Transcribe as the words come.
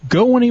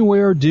Go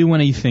anywhere, do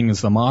anything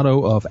is the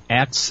motto of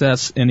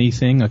Access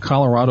Anything, a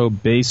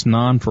Colorado-based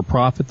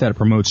non-for-profit that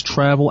promotes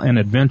travel and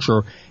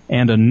adventure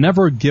and a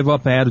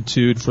never-give-up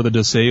attitude for the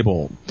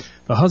disabled.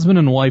 The husband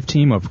and wife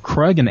team of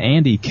Craig and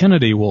Andy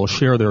Kennedy will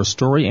share their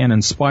story and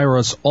inspire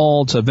us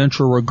all to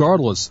venture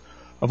regardless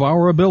of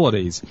our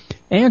abilities.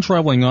 And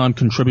Traveling On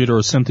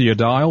contributor Cynthia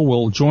Dial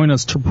will join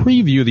us to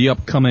preview the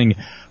upcoming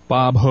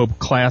Bob Hope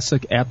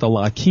Classic at the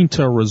La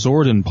Quinta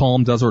Resort in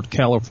Palm Desert,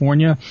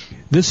 California.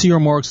 This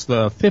year marks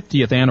the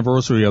 50th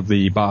anniversary of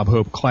the Bob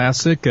Hope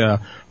Classic,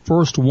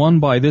 first won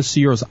by this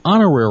year's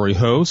honorary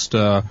host,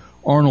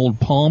 Arnold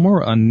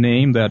Palmer, a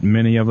name that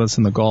many of us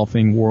in the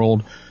golfing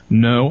world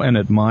know and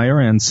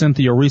admire. And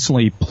Cynthia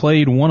recently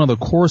played one of the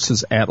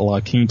courses at La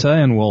Quinta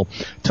and will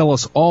tell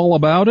us all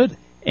about it.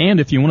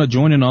 And if you want to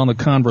join in on the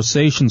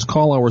conversations,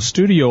 call our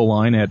studio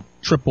line at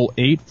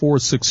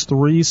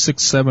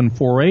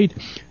 888-463-6748.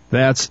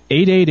 That's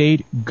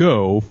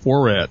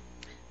 888-GO-FOR-IT.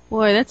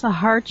 Boy, that's a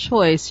hard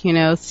choice,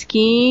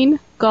 skiing,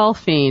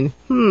 golfing.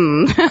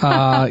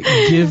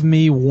 Give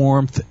me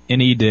warmth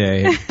any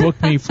day. Book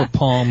me for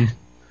Palm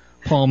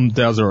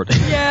Desert.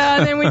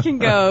 Yeah, then we can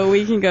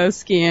go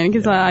skiing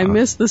because I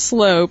miss the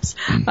slopes.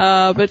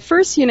 But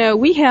first,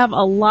 we have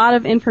a lot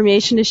of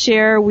information to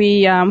share.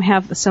 We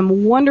have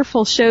some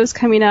wonderful shows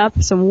coming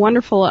up, some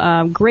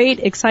wonderful, great,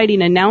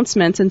 exciting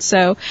announcements. And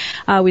so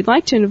we'd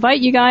like to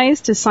invite you guys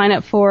to sign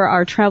up for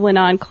our Traveling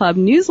On Club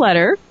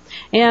newsletter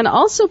and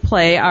also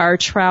play our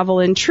travel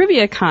and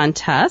trivia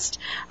contest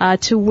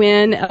to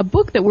win a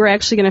book that we're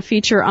actually going to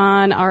feature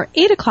on our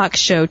 8 o'clock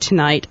show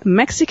tonight,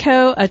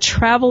 Mexico, A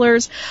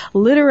Traveler's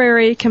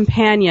Literary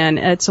Companion.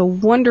 It's a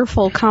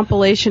wonderful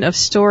compilation of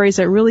stories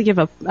that really give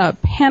a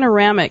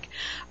panoramic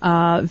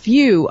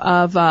view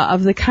of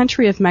the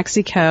country of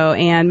Mexico,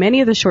 and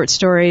many of the short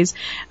stories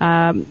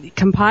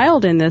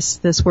compiled in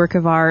this work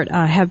of art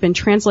have been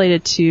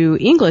translated to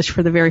English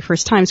for the very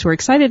first time. So we're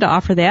excited to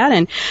offer that,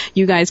 and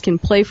you guys can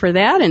play for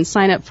that and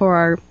sign up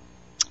for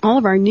all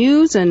of our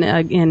news and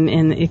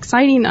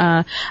exciting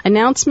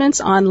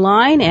announcements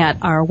online at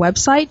our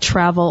website,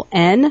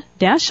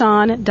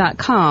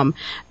 traveln-on.com.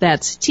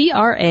 That's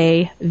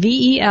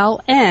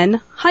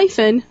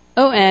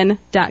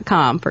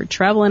TRAVELN-ON.com for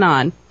Traveling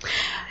On.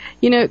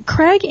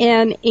 Craig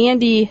and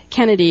Andy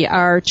Kennedy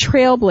are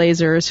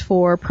trailblazers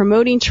for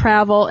promoting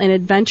travel and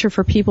adventure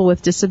for people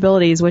with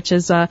disabilities, which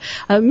is a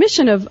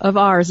mission of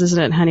ours,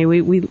 isn't it, honey?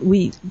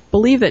 We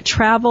believe that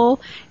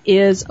travel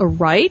is a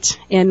right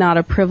and not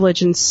a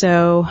privilege, and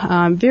so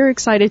I'm very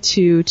excited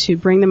to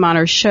bring them on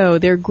our show.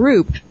 Their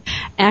group,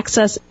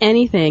 Access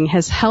Anything,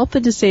 has helped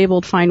the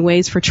disabled find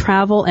ways for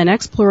travel and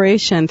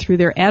exploration through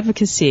their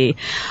advocacy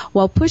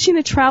while pushing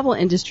the travel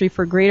industry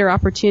for greater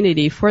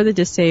opportunity for the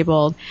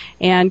disabled.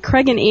 And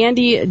Craig and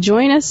Andy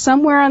join us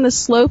somewhere on the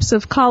slopes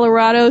of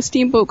Colorado,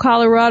 Steamboat,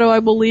 Colorado,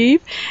 I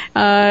believe,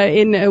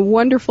 in a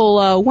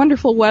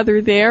wonderful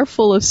weather there,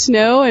 full of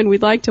snow, and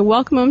we'd like to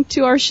welcome them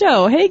to our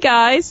show. Hey,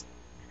 guys.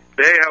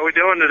 Hey, how we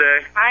doing today?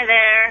 Hi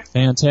there.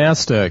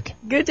 Fantastic.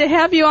 Good to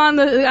have you on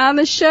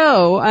the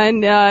show,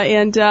 and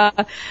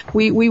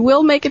we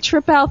will make a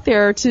trip out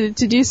there to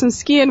do some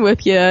skiing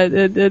with you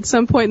at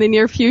some point in the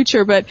near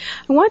future. But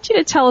I want you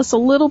to tell us a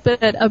little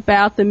bit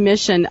about the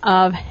mission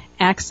of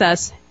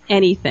Access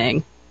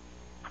Anything.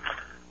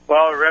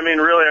 Well,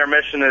 really our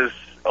mission is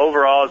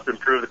overall is to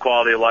improve the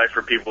quality of life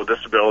for people with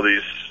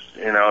disabilities,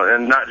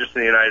 and not just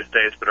in the United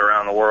States but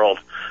around the world.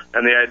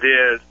 And the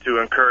idea is to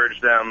encourage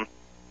them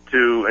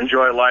to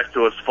enjoy life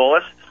to its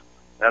fullest,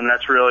 and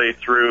that's really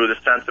through the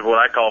sense of what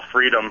I call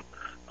freedom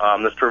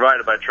that's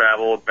provided by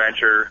travel,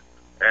 adventure,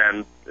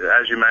 and,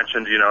 as you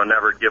mentioned,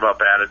 never give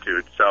up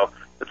attitude. So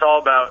it's all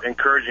about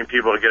encouraging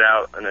people to get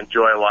out and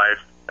enjoy life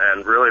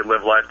and really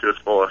live life to its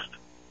fullest.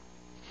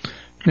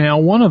 Now,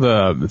 one of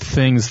the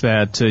things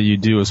that you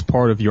do as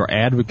part of your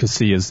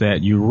advocacy is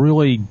that you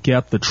really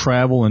get the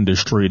travel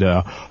industry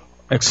to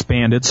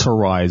expand its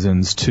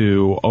horizons,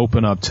 to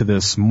open up to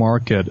this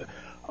market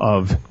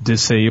of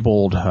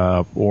disabled,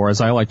 or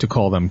as I like to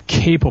call them,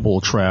 capable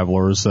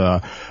travelers.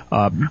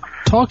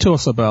 Talk to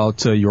us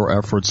about your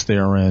efforts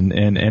there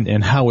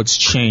and how it's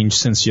changed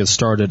since you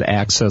started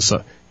Access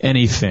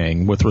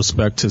Anything with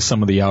respect to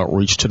some of the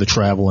outreach to the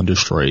travel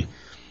industry.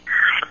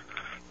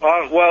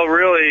 Well,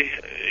 really,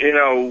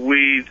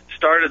 we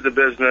started the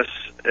business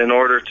in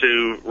order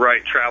to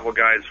write travel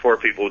guides for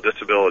people with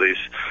disabilities.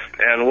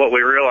 And what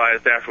we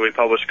realized after we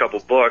published a couple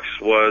books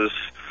was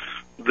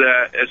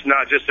that it's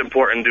not just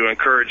important to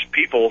encourage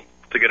people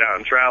to get out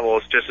and travel,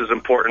 it's just as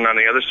important on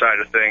the other side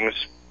of things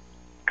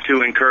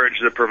to encourage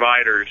the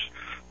providers,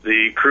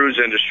 the cruise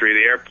industry,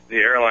 the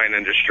airline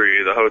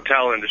industry, the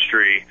hotel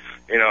industry,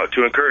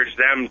 to encourage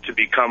them to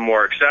become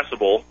more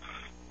accessible.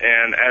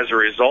 And as a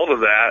result of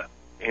that,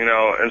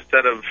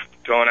 instead of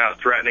going out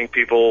threatening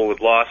people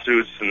with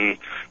lawsuits and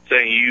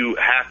saying you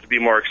have to be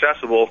more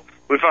accessible,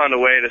 we found a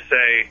way to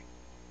say,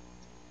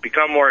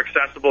 become more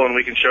accessible and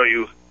we can show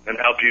you and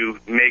help you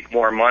make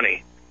more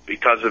money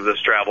because of this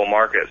travel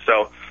market.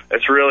 So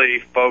it's really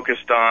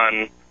focused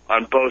on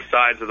both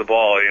sides of the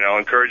ball,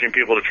 encouraging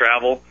people to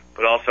travel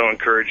but also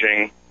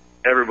encouraging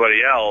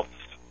everybody else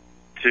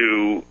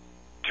to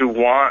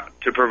want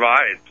to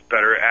provide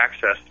better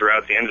access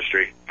throughout the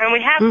industry. And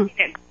we have seen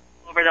it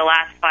over the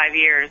last 5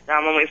 years.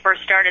 When we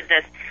first started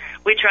this,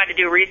 we tried to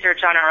do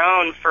research on our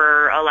own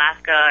for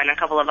Alaska and a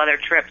couple of other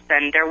trips,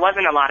 and there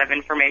wasn't a lot of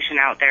information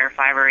out there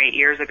 5 or 8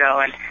 years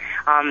ago.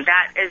 And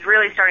that is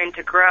really starting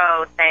to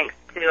grow thanks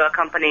to a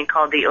company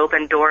called the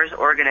Open Doors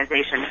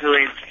Organization, who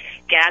is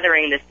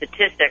gathering the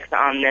statistics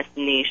on this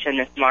niche and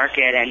this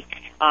market,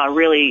 and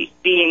really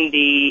being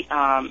the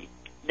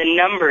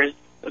numbers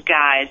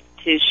guys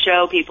to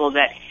show people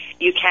that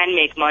you can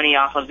make money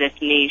off of this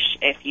niche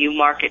if you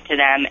market to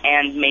them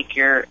and make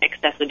your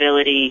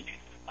accessibility,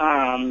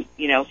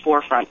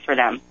 forefront for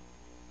them.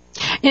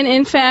 And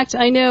in fact,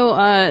 I know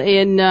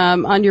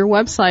on your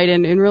website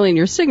and really in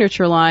your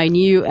signature line,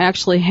 you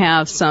actually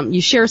have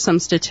you share some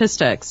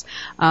statistics,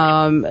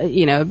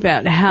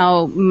 about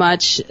how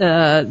much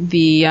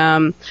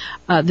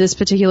this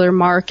particular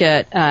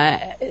market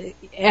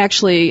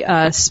actually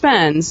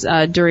spends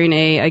during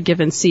a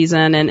given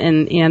season,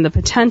 and the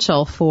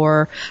potential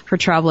for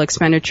travel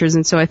expenditures.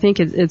 And so I think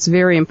it's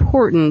very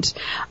important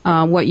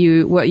what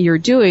you're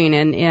doing,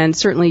 and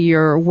certainly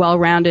your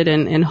well-rounded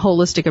and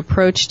holistic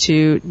approach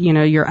to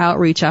your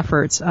outreach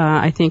efforts,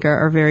 I think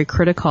are very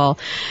critical.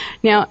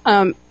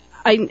 Now,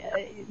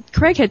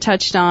 Craig had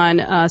touched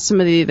on some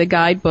of the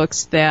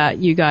guidebooks that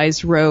you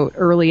guys wrote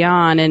early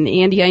on, and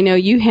Andy, I know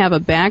you have a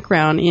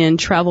background in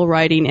travel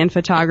writing and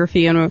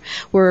photography, and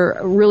were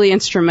really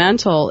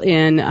instrumental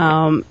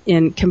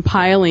in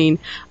compiling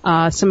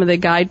some of the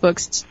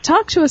guidebooks.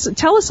 Tell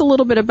us a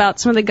little bit about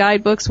some of the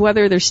guidebooks,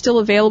 whether they're still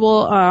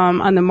available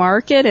on the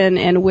market,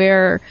 and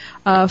where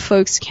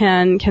folks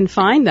can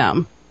find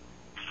them.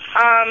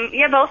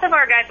 Both of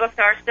our guidebooks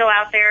are still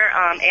out there.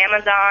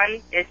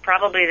 Amazon is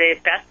probably the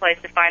best place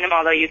to find them,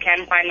 although you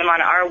can find them on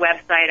our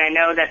website. I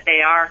know that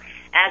they are,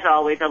 as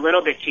always, a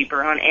little bit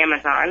cheaper on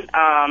Amazon.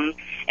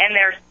 And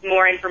there's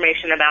more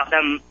information about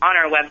them on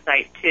our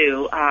website,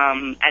 too,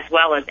 as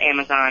well as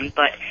Amazon.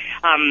 But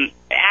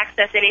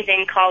Access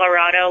Anything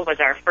Colorado was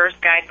our first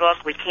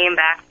guidebook. We came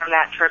back from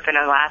that trip in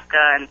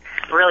Alaska and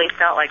really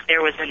felt like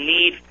there was a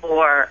need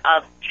for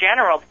a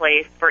general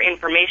place for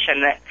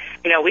information that,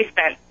 we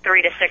spent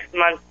 3 to 6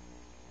 months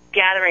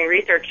gathering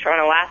research on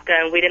Alaska,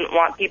 and we didn't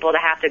want people to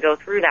have to go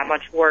through that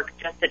much work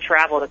just to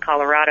travel to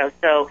Colorado.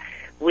 So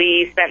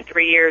we spent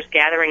 3 years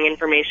gathering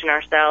information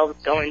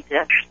ourselves, going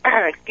to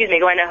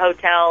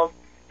hotels,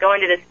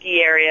 going to the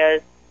ski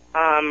areas,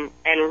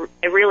 and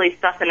really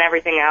sussing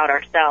everything out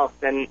ourselves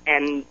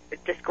and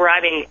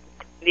describing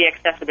the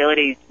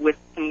accessibility with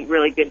some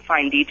really good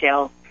fine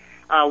details,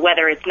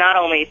 whether it's not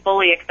only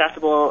fully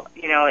accessible,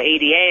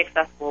 ADA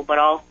accessible, but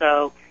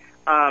also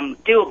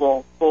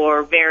doable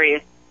for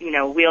various,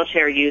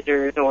 wheelchair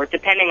users, or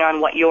depending on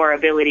what your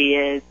ability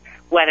is,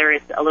 whether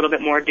it's a little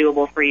bit more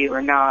doable for you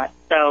or not.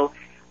 So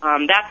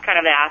that's kind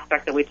of the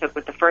aspect that we took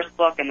with the first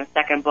book, and the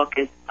second book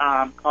is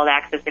called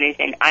Access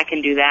Anything, I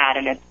Can Do That,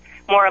 and it's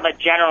more of a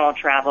general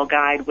travel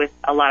guide with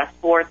a lot of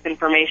sports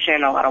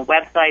information, a lot of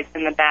websites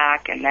in the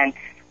back, and then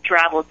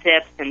travel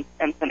tips and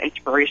some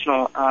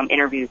inspirational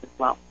interviews as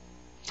well.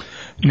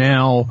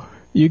 Now,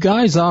 you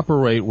guys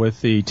operate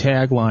with the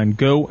tagline,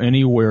 go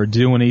anywhere,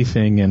 do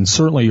anything, and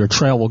certainly your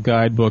travel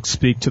guidebooks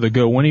speak to the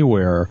go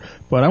anywhere.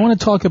 But I want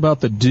to talk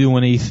about the do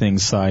anything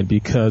side,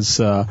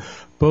 because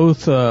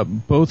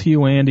both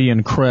you, Andy,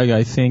 and Craig,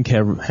 I think,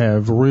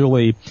 have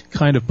really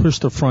kind of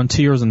pushed the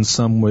frontiers in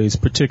some ways,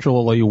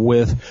 particularly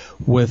with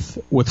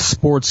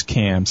sports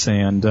camps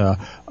and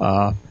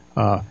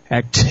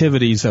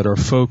activities that are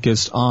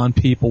focused on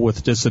people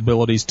with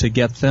disabilities to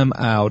get them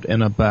out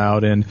and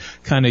about and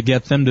kind of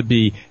get them to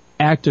be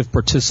active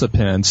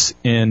participants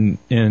in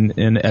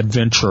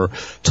adventure.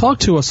 Talk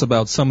to us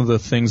about some of the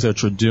things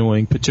that you're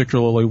doing,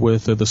 particularly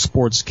with the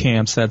sports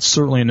camps. That's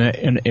certainly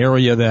an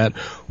area that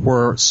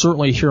we're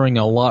certainly hearing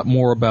a lot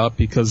more about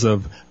because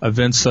of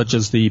events such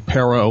as the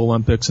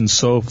Paralympics and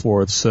so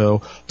forth.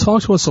 So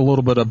talk to us a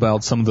little bit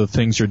about some of the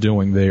things you're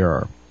doing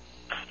there.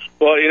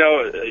 Well,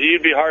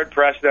 you'd be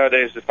hard-pressed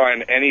nowadays to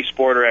find any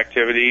sport or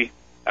activity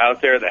out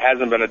there that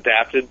hasn't been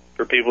adapted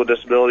for people with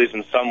disabilities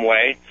in some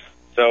way.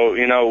 So,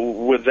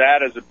 with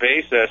that as a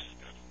basis,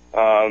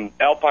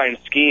 alpine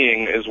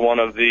skiing is one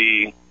of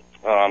the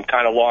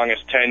kind of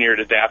longest tenured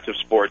adaptive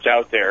sports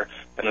out there,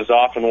 and is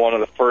often one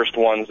of the first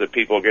ones that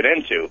people get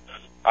into.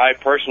 I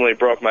personally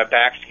broke my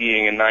back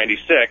skiing in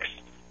 '96,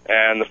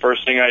 and the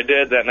first thing I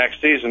did that next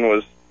season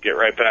was get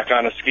right back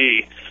on a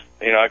ski.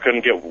 I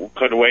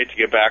couldn't wait to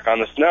get back on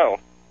the snow.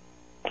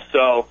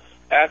 So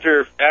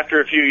after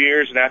a few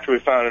years, and after we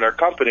founded our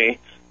company,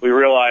 we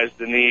realized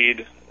the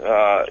need,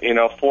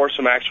 for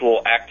some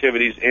actual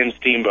activities in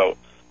Steamboat.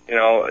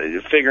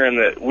 Figuring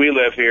that we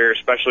live here,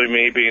 especially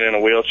me being in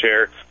a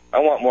wheelchair, I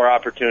want more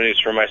opportunities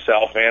for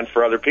myself and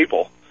for other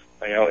people,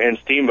 in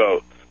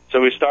Steamboat. So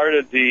we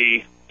started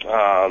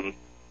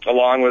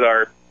along with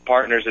our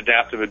partners,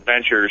 Adaptive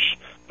Adventures,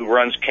 who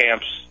runs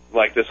camps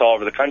like this all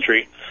over the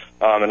country,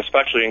 and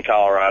especially in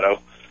Colorado.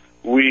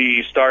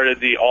 we started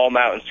the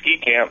all-mountain ski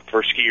camp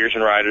for skiers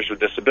and riders with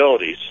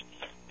disabilities.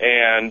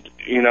 And,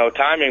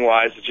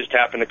 timing-wise, it just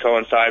happened to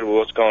coincide with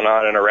what's going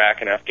on in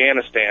Iraq and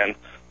Afghanistan.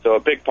 So a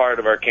big part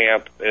of our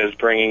camp is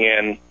bringing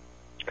in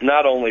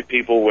not only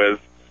people with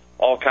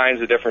all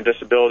kinds of different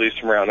disabilities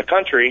from around the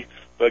country,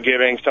 but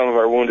giving some of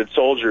our wounded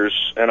soldiers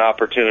an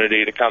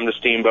opportunity to come to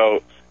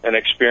Steamboat and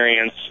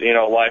experience,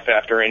 life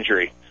after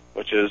injury,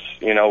 which is,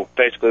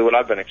 basically what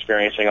I've been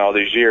experiencing all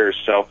these years.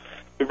 So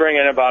we bring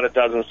in about a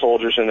dozen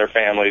soldiers and their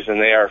families, and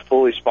they are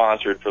fully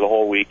sponsored for the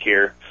whole week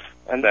here.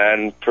 And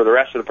then for the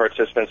rest of the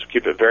participants, we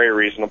keep it very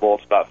reasonable.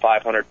 It's about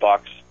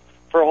 $500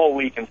 for a whole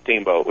week in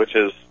Steamboat, which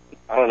is,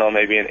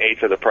 maybe an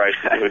eighth of the price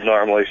that we would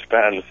normally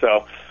spend.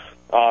 So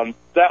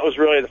that was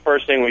really the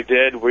first thing we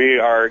did. We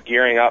are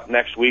gearing up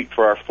next week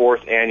for our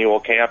 4th annual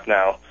camp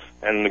now.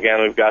 And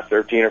again, we've got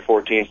 13 or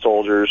 14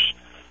 soldiers.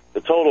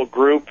 The total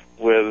group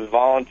with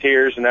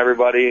volunteers and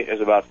everybody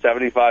is about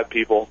 75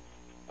 people.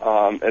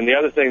 And the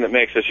other thing that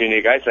makes us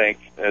unique, I think,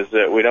 is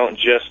that we don't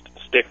just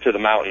stick to the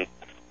mountain.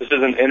 This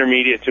is an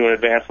intermediate to an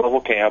advanced level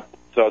camp,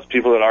 so it's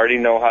people that already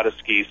know how to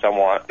ski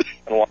somewhat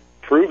and want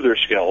to prove their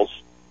skills.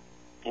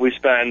 We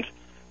spend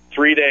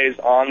 3 days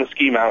on the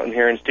ski mountain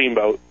here in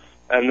Steamboat,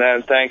 and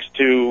then thanks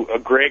to a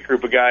great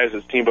group of guys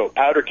at Steamboat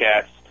Powder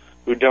Cats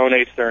who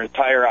donates their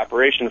entire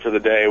operation for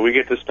the day, we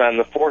get to spend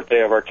the 4th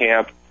day of our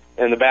camp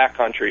in the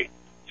backcountry,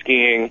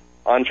 skiing,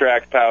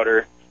 untracked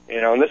powder,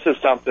 and this is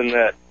something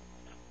that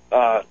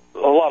a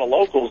lot of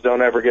locals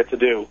don't ever get to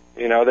do.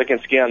 They can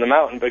ski on the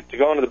mountain, but to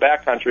go into the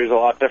backcountry is a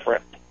lot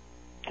different.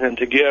 And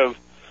to give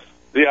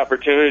the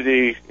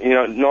opportunity,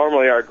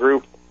 normally our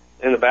group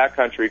in the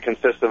backcountry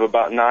consists of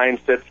about 9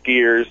 fit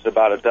skiers,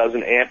 about a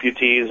dozen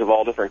amputees of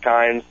all different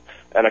kinds,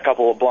 and a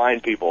couple of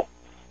blind people.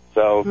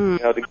 So,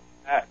 to get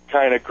that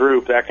kind of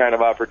group, that kind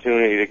of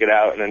opportunity to get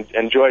out and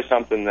enjoy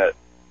something that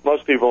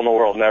most people in the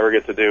world never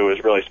get to do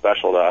is really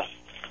special to us.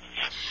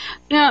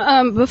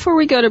 Now, before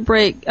we go to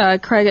break,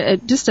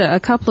 Craig, just a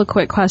couple of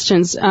quick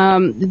questions.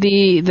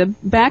 The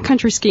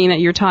backcountry skiing that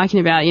you're talking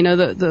about,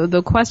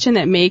 the question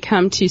that may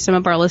come to some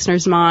of our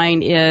listeners'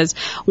 mind is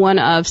one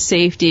of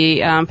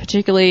safety,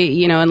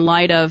 particularly, in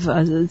light of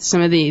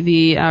some of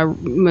the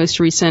most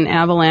recent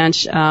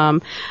avalanche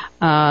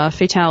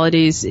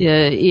fatalities.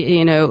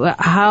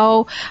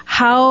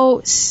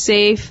 How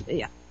safe.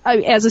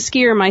 As a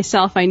skier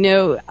myself, I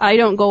know I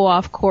don't go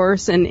off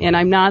course, and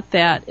I'm not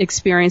that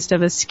experienced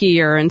of a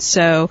skier. And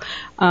so,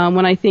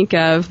 when I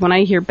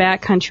hear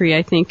backcountry,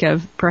 I think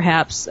of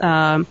perhaps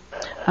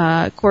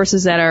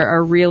courses that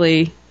are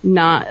really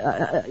not,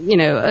 a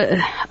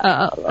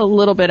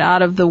little bit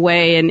out of the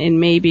way and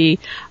maybe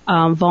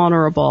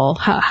vulnerable.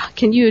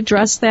 Can you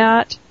address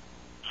that?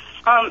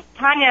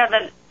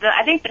 Tanya,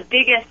 I think the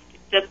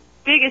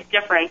biggest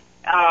difference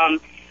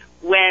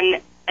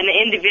when an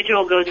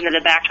individual goes into the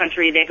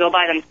backcountry, they go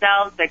by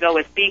themselves, they go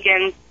with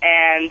beacons,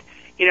 and,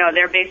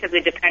 they're basically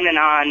dependent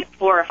on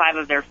 4 or 5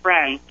 of their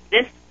friends.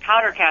 This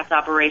Powder Cats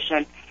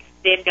operation,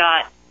 they've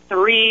got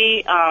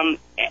 3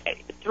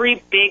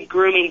 big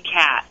grooming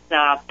cats.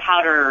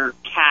 Powder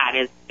Cat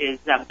is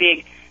a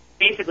big,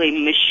 basically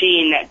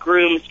machine that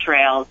grooms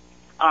trails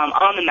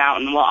on the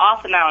mountain. Well,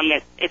 off the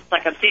mountain, it's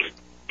like a big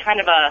kind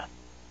of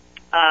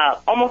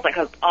almost like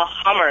a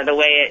Hummer, the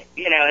way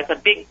it's a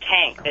big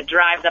tank that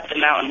drives up the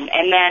mountain.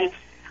 And then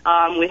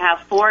we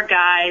have 4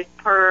 guys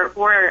per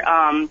 4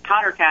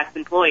 Powder Cats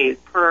employees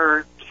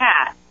per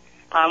cat,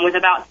 with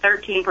about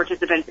 13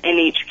 participants in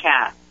each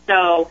cat.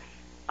 So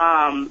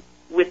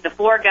with the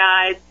 4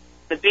 guys,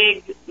 the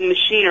big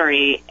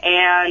machinery,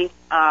 and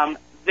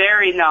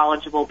very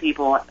knowledgeable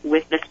people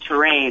with this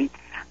terrain,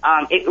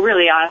 it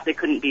really honestly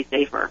couldn't be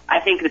safer.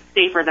 I think it's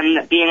safer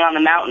than being on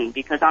the mountain,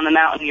 because on the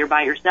mountain you're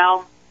by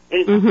yourself.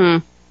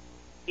 You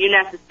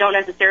don't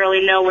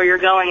necessarily know where you're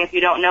going if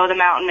you don't know the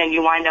mountain, and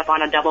you wind up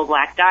on a double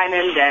black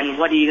diamond, and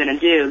what are you going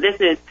to do?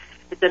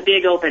 It's a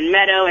big open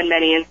meadow in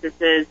many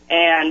instances,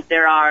 and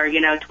there are,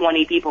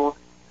 20 people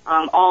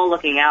all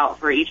looking out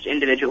for each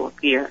individual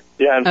skier.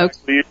 Yeah, and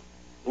okay.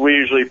 We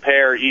usually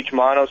pair each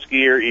mono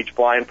skier, each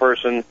blind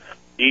person,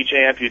 each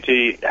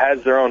amputee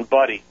has their own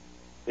buddy.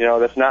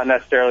 That's not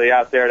necessarily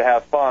out there to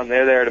have fun.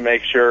 They're there to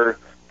make sure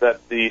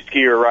that the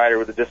skier or rider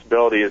with a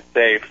disability is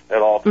safe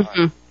at all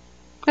times.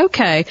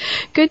 Okay,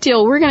 good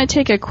deal. We're going to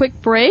take a quick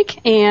break,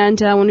 and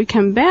when we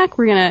come back,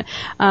 we're going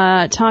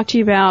to talk to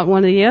you about one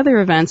of the other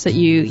events that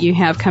you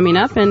have coming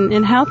up,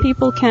 and how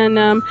people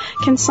can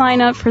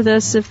sign up for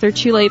this if they're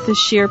too late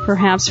this year,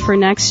 perhaps for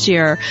next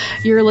year.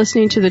 You're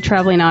listening to the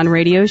Traveling On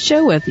Radio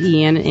Show with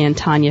Ian and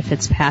Tanya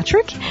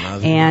Fitzpatrick,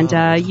 and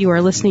you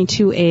are listening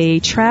to a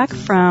track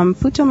from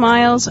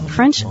Putumayo's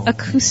French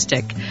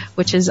Acoustic,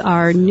 which is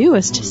our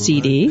newest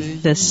CD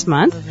this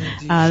month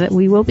that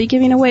we will be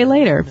giving away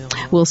later.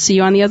 We'll see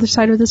you on the other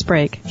side of this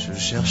break. Je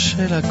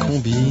cherchais la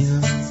combine,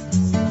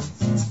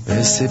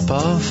 mais c'est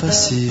pas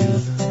facile.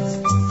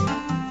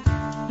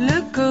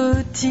 Le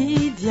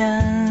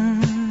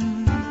quotidien,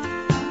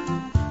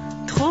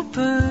 trop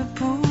peu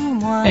pour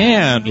moi.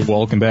 And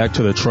welcome back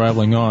to the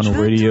Traveling On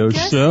radio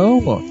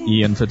show.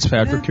 Ian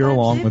Fitzpatrick here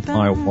along with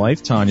my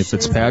wife, Tanya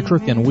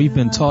Fitzpatrick, and we've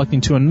been talking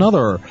to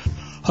another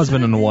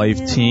husband and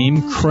wife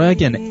team,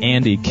 Craig and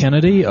Andy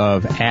Kennedy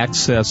of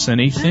Access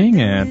Anything,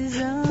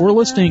 and we're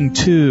listening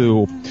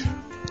to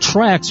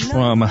tracks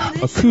from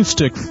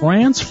Acoustic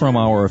France from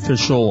our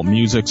official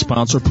music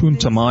sponsor,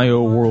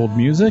 Puntamayo World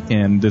Music,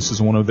 and this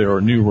is one of their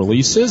new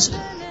releases,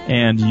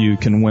 and you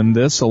can win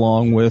this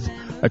along with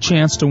a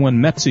chance to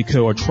win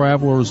Mexico, a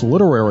Traveler's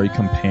Literary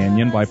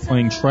Companion, by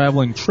playing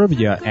Traveling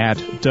Trivia at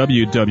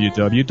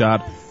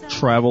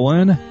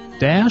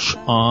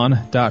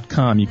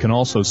www.travelin-on.com. You can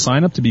also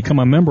sign up to become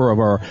a member of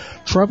our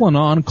Travelin'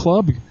 On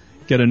Club,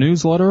 get a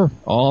newsletter,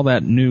 all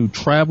that new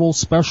travel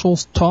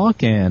specials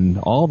talk, and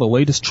all the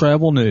latest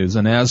travel news.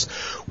 And as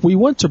we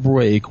went to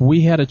break,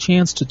 we had a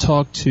chance to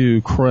talk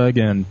to Craig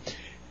and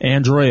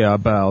Andrea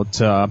about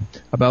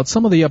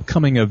some of the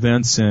upcoming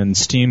events in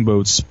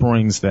Steamboat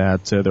Springs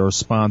that they're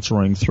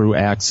sponsoring through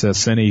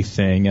Access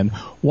Anything. And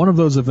one of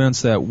those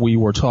events that we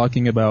were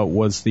talking about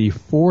was the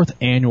 4th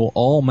annual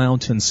All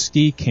Mountain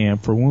Ski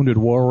Camp for Wounded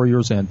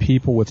Warriors and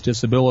People with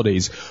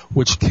Disabilities,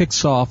 which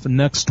kicks off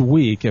next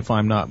week, if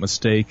I'm not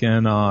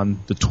mistaken, on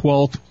the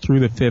 12th through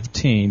the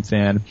 15th.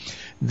 And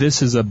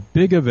this is a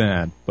big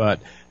event,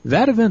 but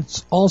that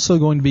event's also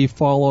going to be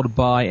followed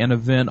by an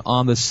event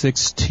on the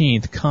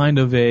 16th, kind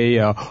of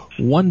a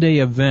one-day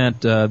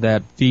event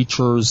that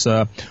features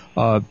the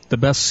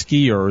best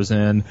skiers.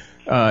 And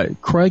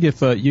Craig,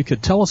 if you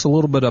could tell us a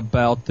little bit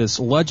about this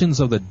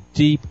Legends of the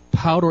Deep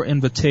Powder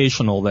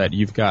Invitational that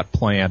you've got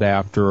planned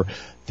after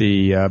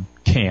the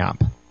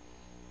camp.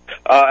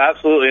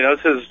 Absolutely.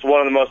 This is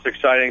one of the most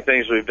exciting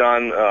things we've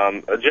done.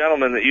 A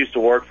gentleman that used to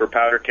work for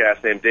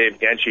Powdercast named Dave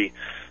Genchi,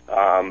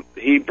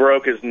 he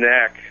broke his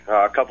neck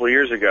a couple of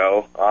years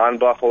ago on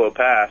Buffalo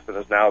Pass and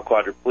is now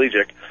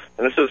quadriplegic.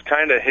 And this is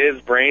kind of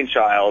his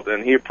brainchild,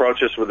 and he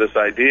approached us with this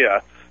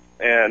idea.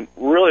 And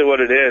really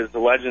what it is, the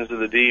Legends of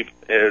the Deep,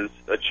 is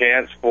a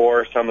chance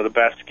for some of the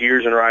best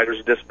skiers and riders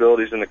with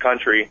disabilities in the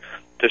country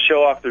to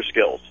show off their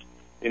skills.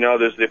 You know,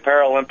 there's the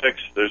Paralympics,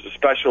 there's the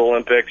Special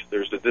Olympics,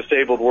 there's the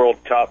Disabled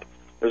World Cup.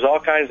 There's all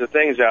kinds of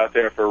things out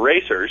there for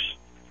racers,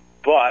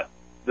 but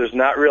there's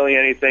not really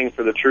anything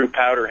for the true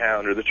powder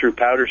hound or the true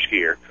powder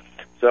skier.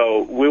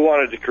 So we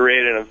wanted to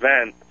create an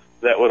event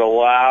that would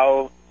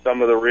allow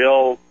some of the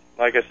real,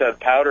 like I said,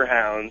 powder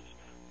hounds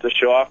to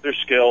show off their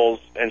skills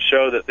and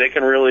show that they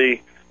can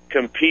really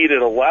compete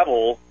at a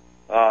level,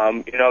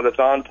 that's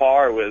on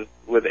par with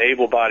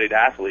able-bodied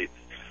athletes.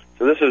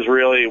 So this is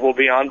really, we'll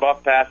be on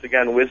Buff Pass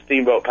again with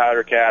Steamboat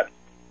Powdercat.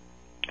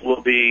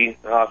 We'll be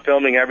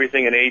filming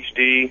everything in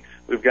HD.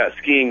 We've got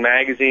Skiing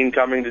Magazine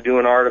coming to do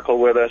an article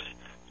with us.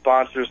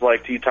 Sponsors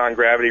like Teton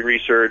Gravity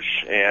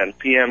Research and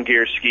PM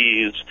Gear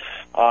Skis.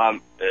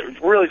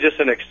 It's really just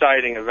an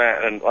exciting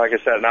event, and like I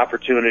said, an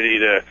opportunity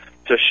to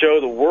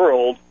show the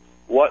world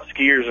what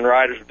skiers and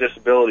riders with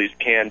disabilities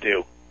can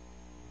do.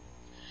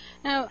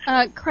 Now,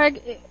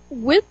 Craig,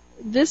 with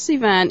this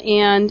event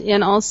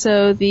and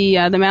also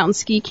the Mountain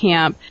Ski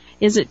Camp,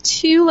 is it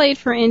too late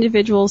for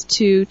individuals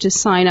to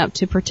sign up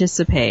to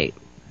participate?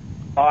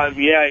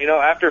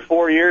 After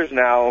 4 years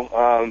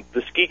now,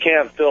 the ski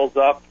camp fills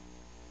up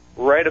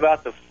right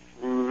about by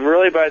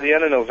the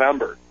end of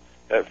November.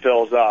 It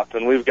fills up,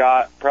 and we've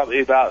got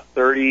probably about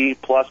 30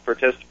 plus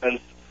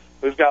participants.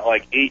 We've got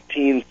like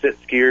 18 sit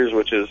skiers,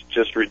 which is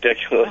just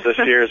ridiculous. This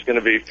year is going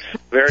to be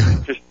very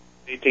interesting.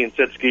 18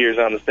 sit skiers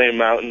on the same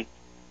mountain.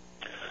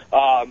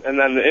 And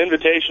then the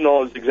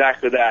invitational is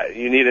exactly that.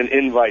 You need an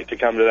invite to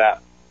come to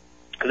that.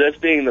 This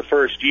being the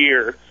first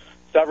year,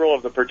 several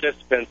of the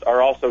participants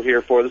are also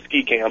here for the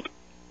ski camp.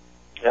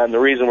 And the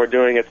reason we're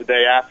doing it the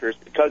day after is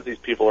because these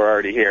people are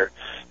already here.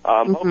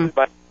 Hopefully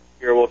by next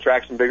year we'll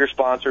attract some bigger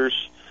sponsors,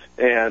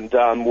 and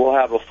we'll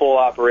have a full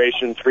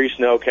operation, 3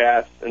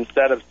 snowcasts.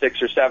 Instead of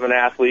 6 or 7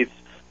 athletes,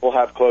 we'll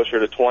have closer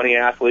to 20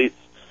 athletes.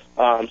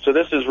 So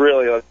this is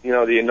really,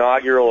 the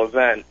inaugural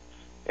event,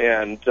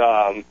 and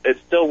it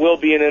still will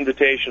be an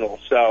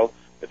invitational. So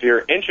if you're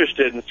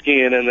interested in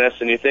skiing in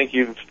this and you think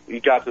you've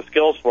got the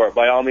skills for it,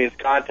 by all means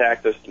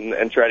contact us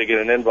and try to get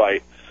an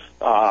invite.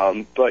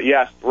 But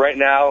yes, right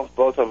now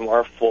both of them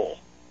are full.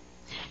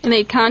 And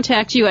they'd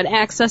contact you at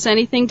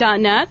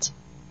accessanything.net?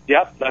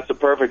 Yep, that's the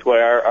perfect way.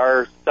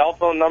 Our cell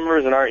phone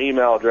numbers and our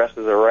email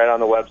addresses are right on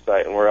the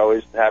website, and we're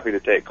always happy to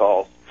take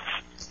calls.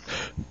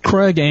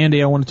 Craig,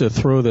 Andy, I wanted to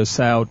throw this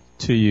out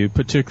to you,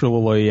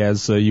 particularly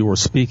as you were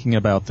speaking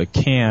about the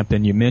camp,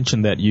 and you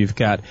mentioned that you've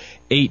got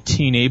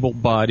 18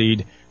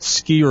 able-bodied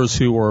skiers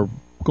who are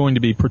going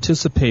to be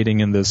participating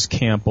in this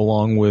camp,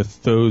 along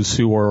with those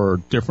who are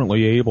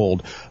differently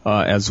abled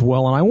as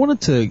well. And I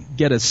wanted to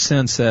get a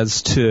sense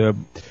as to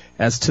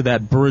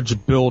that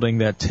bridge building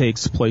that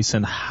takes place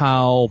and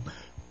how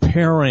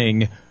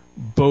pairing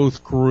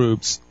both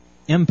groups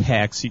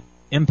impacts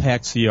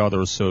the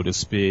other, so to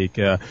speak,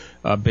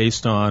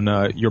 based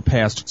on your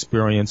past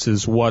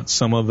experiences, what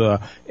some of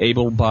the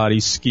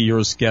able-bodied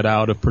skiers get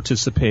out of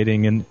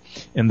participating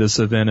in this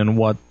event and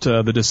what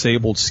the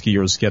disabled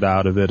skiers get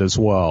out of it as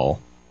well.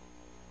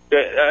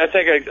 I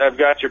think I've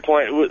got your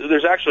point.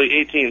 There's actually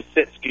 18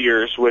 sit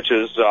skiers, which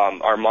is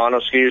our mono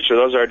skiers, so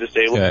those are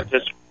disabled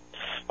participants.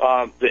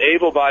 The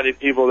able-bodied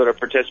people that are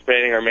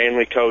participating are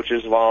mainly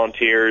coaches,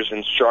 volunteers,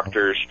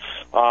 instructors.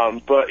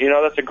 But,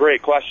 that's a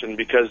great question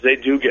because they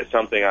do get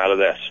something out of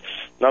this.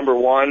 Number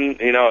one,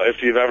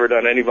 if you've ever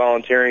done any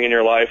volunteering in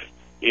your life,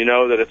 you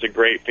know that it's a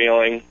great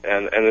feeling,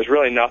 and there's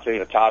really nothing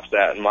that tops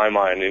that in my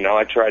mind.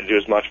 I try to do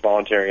as much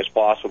volunteering as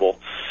possible.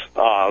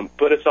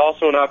 But it's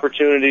also an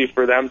opportunity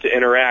for them to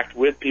interact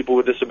with people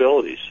with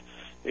disabilities.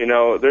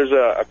 There's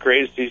a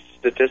crazy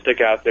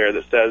statistic out there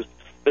that says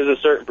there's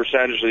a certain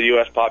percentage of the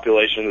U.S.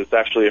 population that's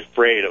actually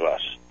afraid of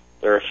us.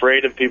 They're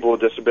afraid of people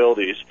with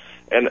disabilities.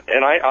 And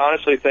I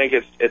honestly think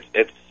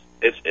it's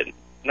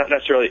not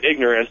necessarily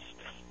ignorance.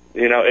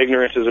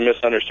 Ignorance is a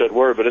misunderstood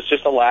word, but it's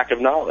just a lack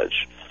of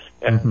knowledge.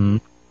 And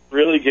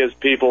really gives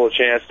people a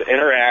chance to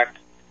interact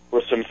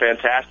with some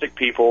fantastic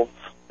people.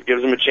 It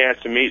gives them a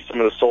chance to meet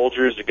some of the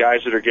soldiers, the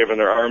guys that are giving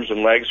their arms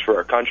and legs for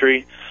our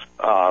country.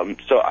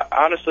 So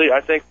honestly,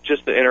 I think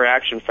just the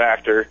interaction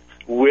factor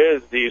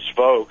with these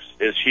folks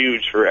is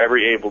huge for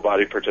every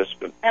able-bodied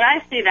participant. And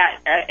I see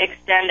that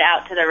extend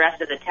out to the rest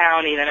of the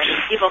town even. I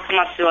mean, people come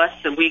up to us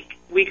a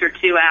week or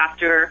two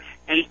after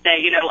and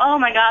say, oh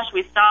my gosh,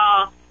 we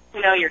saw,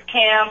 your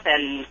camp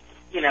and,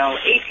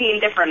 18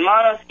 different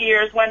mono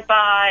skiers went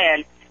by,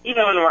 and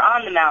even when we're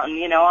on the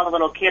mountain, all the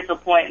little kids will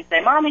point and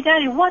say, Mommy,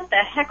 Daddy, what the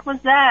heck was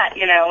that?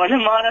 When the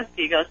mono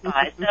ski goes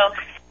by. So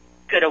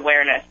good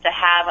awareness to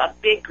have a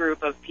big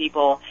group of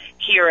people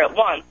here at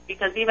once,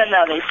 because even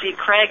though they see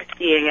Craig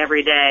skiing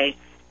every day,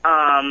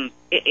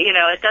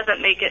 it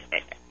doesn't make it,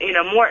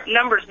 more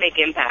numbers make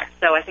impact.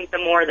 So I think the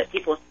more that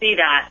people see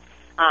that,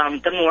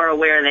 the more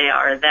aware they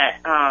are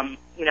that,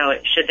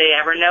 should they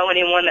ever know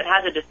anyone that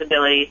has a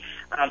disability,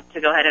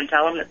 to go ahead and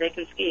tell them that they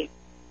can ski.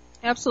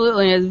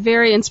 Absolutely, it's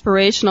very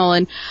inspirational,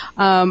 and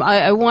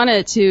I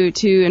wanted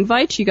to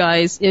invite you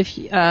guys, if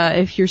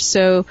you're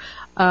so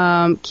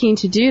keen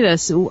to do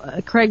this.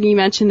 Craig, you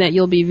mentioned that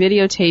you'll be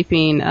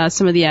videotaping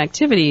some of the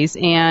activities,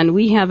 and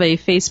we have a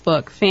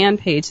Facebook fan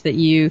page that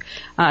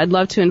I'd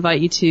love to invite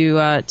you to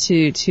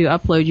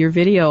upload your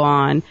video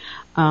on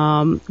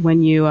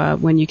when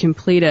you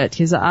complete it,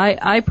 because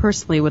I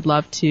personally would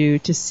love to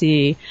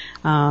see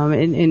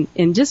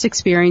and just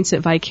experience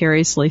it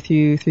vicariously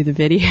through the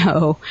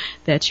video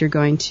that you're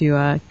going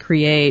to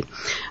create.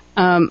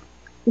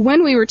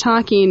 When we were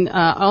talking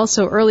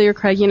also earlier,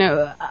 Craig,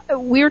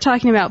 we were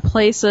talking about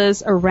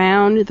places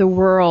around the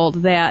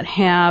world that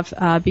have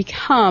have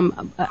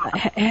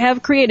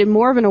created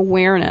more of an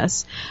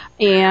awareness.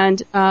 And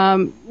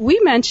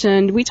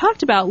we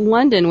talked about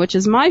London, which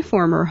is my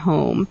former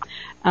home,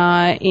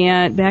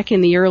 and back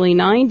in the early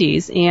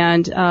 90s.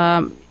 And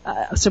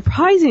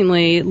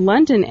surprisingly,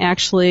 London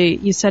actually,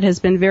 you said, has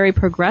been very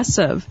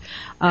progressive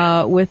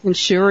with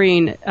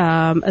ensuring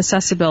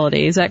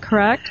accessibility. Is that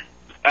correct?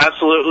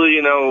 Absolutely.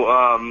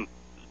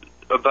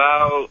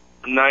 About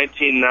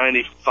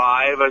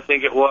 1995, I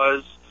think it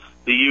was,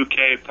 the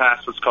UK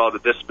passed what's called the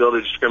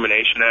Disability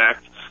Discrimination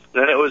Act.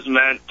 Then it was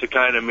meant to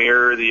kind of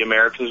mirror the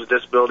Americans with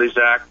Disabilities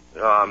Act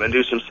and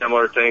do some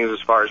similar things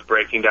as far as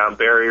breaking down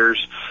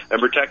barriers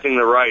and protecting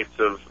the rights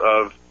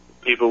of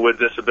people with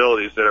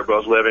disabilities that are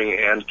both living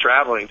and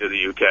traveling to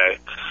the UK.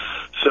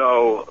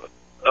 So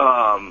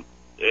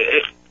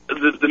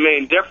the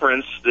main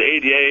difference, the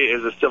ADA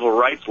is a civil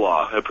rights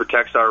law. It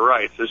protects our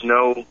rights. There's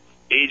no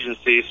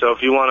agency, so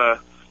if you want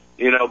to,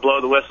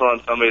 blow the whistle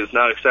on somebody that's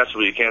not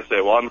accessible, you can't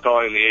say, well, I'm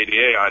calling the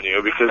ADA on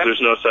you, because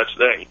there's no such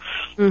thing.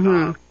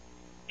 Mm-hmm.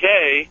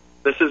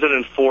 This is an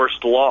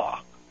enforced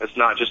law. It's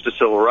not just a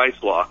civil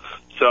rights law.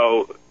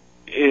 So,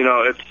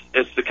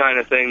 it's the kind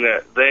of thing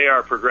that they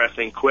are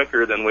progressing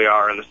quicker than we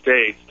are in the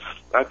States.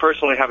 I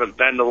personally haven't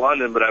been to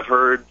London, but I've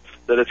heard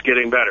that it's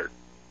getting better.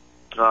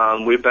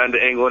 We've been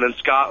to England and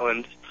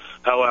Scotland.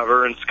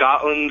 However, in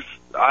Scotland,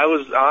 I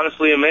was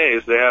honestly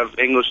amazed. They have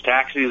English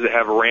taxis that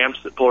have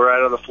ramps that pull right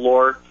out of the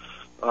floor.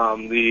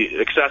 The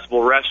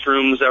accessible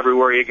restrooms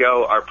everywhere you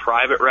go are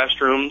private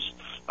restrooms.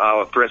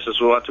 For instance,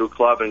 we went to a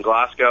club in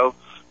Glasgow,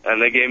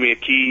 and they gave me a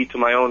key to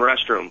my own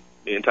restroom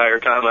the entire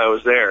time I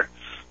was there.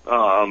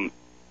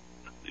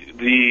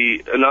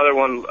 Another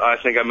one, I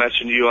think I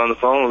mentioned to you on the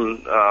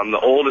phone, the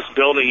oldest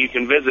building you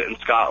can visit in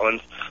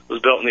Scotland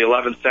was built in the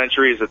 11th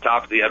century. It's the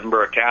top of the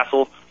Edinburgh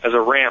Castle. Has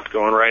a ramp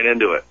going right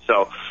into it.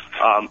 So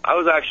I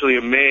was actually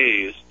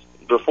amazed.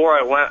 Before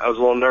I went, I was a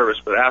little nervous,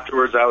 but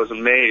afterwards I was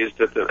amazed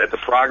at the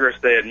progress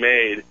they had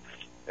made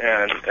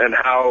and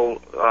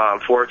how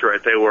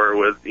forthright they were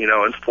with,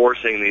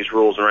 enforcing these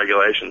rules and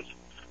regulations.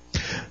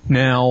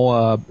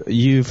 Now,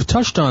 you've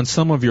touched on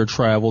some of your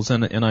travels,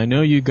 and I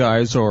know you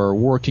guys are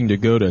working to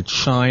go to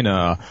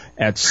China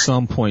at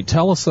some point.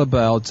 Tell us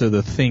about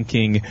the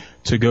thinking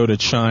to go to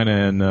China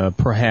and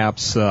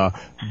perhaps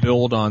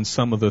build on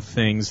some of the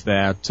things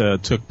that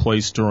took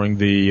place during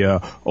the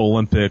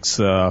Olympics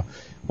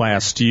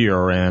last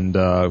year and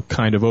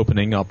kind of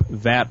opening up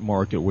that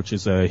market, which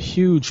is a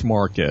huge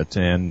market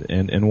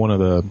and one of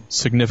the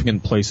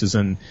significant places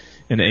in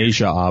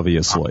Asia,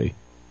 obviously.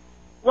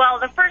 Well,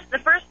 the first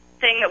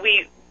thing that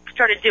we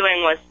started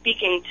doing was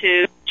speaking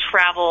to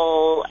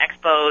travel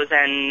expos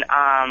and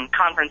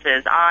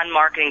conferences on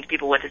marketing to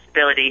people with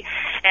disability.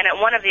 And at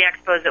one of the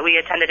expos that we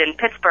attended in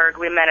Pittsburgh,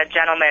 we met a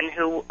gentleman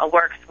who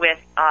works with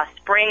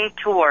Spring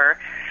Tour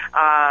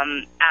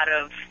out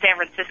of San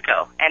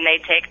Francisco, and they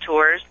take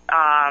tours,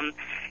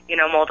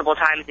 multiple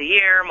times a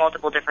year,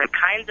 multiple different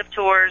kinds of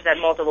tours at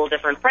multiple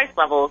different price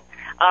levels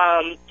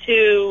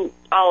to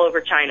all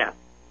over China.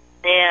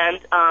 And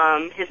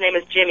his name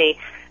is Jimmy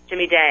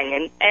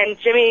Dang. And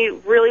Jimmy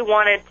really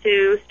wanted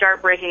to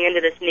start breaking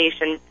into this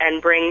niche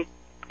and bring,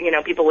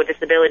 people with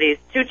disabilities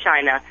to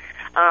China.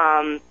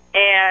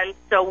 And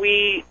so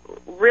we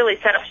really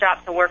set up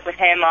shop to work with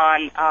him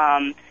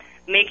on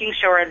making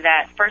sure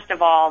that, first and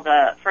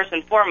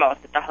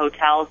foremost, that the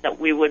hotels that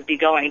we would be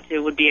going to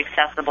would be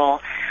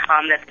accessible,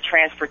 that the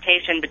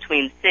transportation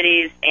between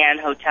cities and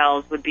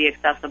hotels would be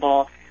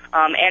accessible,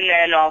 and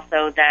then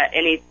also that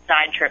any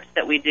side trips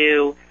that we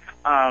do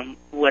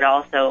would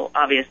also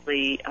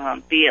obviously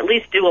be at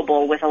least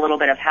doable with a little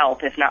bit of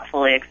help, if not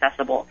fully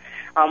accessible.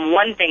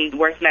 One thing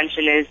worth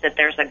mentioning is that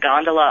there's a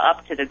gondola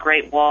up to the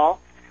Great Wall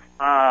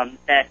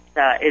that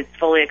is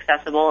fully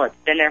accessible. It's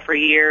been there for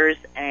years,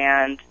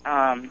 and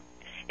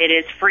it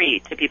is free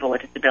to people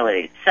with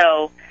disabilities.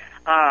 So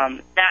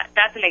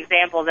that's an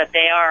example that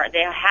they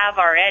have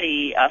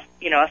already a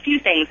few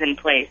things in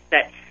place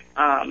that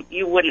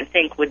you wouldn't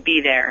think would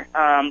be there.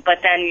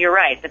 But then you're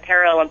right, the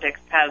Paralympics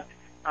have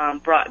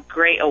brought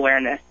great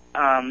awareness,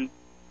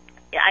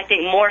 I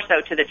think more so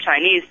to the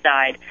Chinese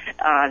side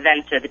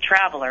than to the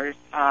travelers.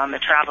 The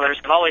travelers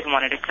have always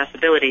wanted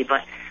accessibility,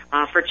 but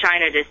for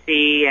China to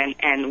see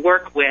and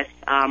work with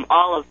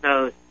all of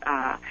those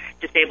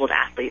disabled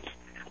athletes,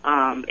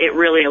 it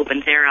really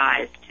opened their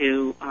eyes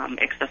to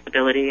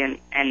accessibility and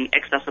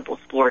accessible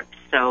sports.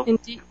 So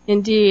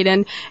indeed,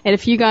 and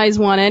if you guys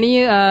want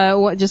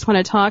just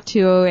want to talk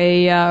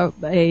to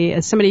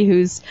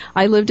somebody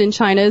I lived in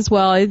China as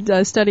well.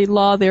 I studied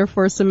law there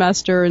for a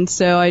semester, and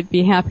so I'd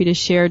be happy to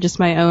share just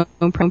my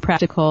own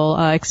practical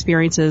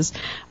experiences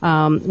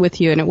with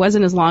you. And it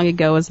wasn't as long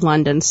ago as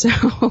London, so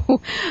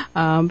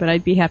but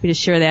I'd be happy to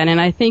share that.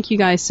 And I thank you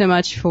guys so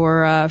much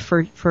for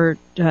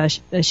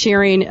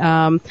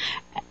sharing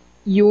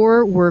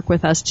your work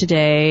with us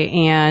today,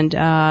 and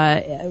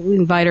we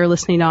invite our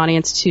listening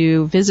audience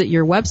to visit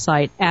your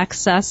website,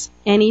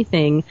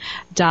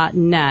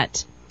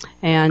 accessanything.net.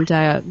 And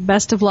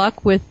best of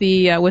luck with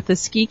the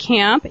ski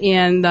camp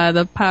and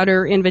the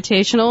Powder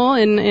Invitational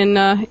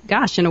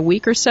in a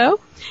week or so.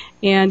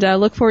 And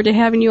look forward to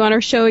having you on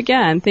our show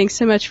again. Thanks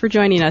so much for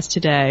joining us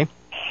today.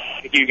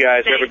 Thank you,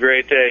 guys. Have a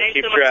great day.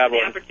 Keep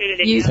traveling.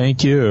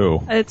 Thank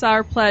you. It's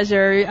our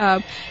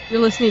pleasure.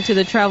 You're listening to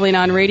the Traveling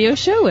On Radio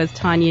Show with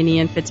Tanya and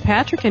Ian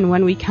Fitzpatrick, and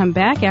when we come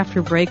back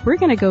after break, we're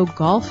going to go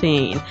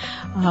golfing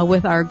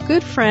with our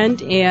good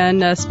friend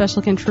and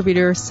special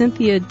contributor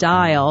Cynthia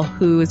Dial,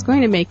 who is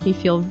going to make me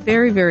feel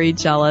very, very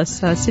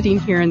jealous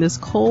sitting here in this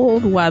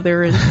cold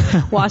weather in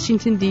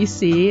Washington,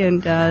 D.C.,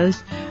 and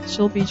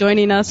she'll be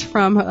joining us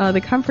from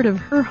the comfort of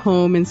her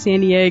home in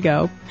San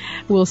Diego.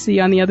 We'll see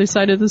you on the other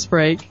side of this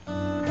break.